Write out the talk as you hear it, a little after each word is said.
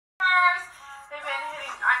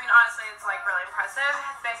I mean, honestly, it's like really impressive.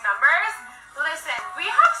 Big numbers. Listen, we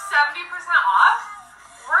have 70% off.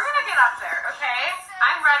 We're gonna get up there, okay?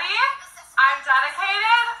 I'm ready. I'm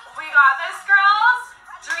dedicated. We got this, girls.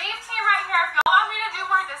 Dream team right here. If y'all want me to do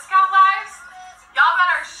more discount lives, y'all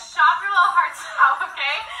better shop your little hearts out,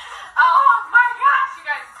 okay? Oh my gosh, you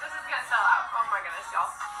guys, this is gonna sell out. Oh my goodness,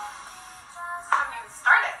 y'all. Haven't even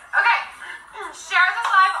started. Okay, share this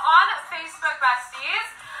live on Facebook, besties.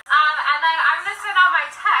 And then I'm gonna send out my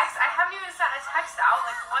text. I haven't even sent a text out.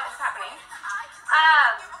 Like, what is happening?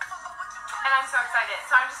 And I'm so excited.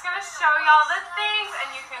 So I'm just gonna show y'all the things,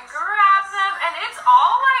 and you can grab them. And it's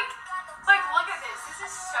all like look at this.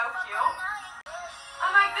 This is so cute.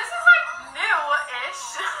 I'm like, this is like new-ish.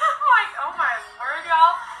 Like, oh my word,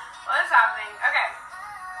 y'all. What is happening? Okay.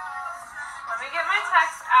 Let me get my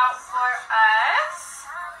text out for us.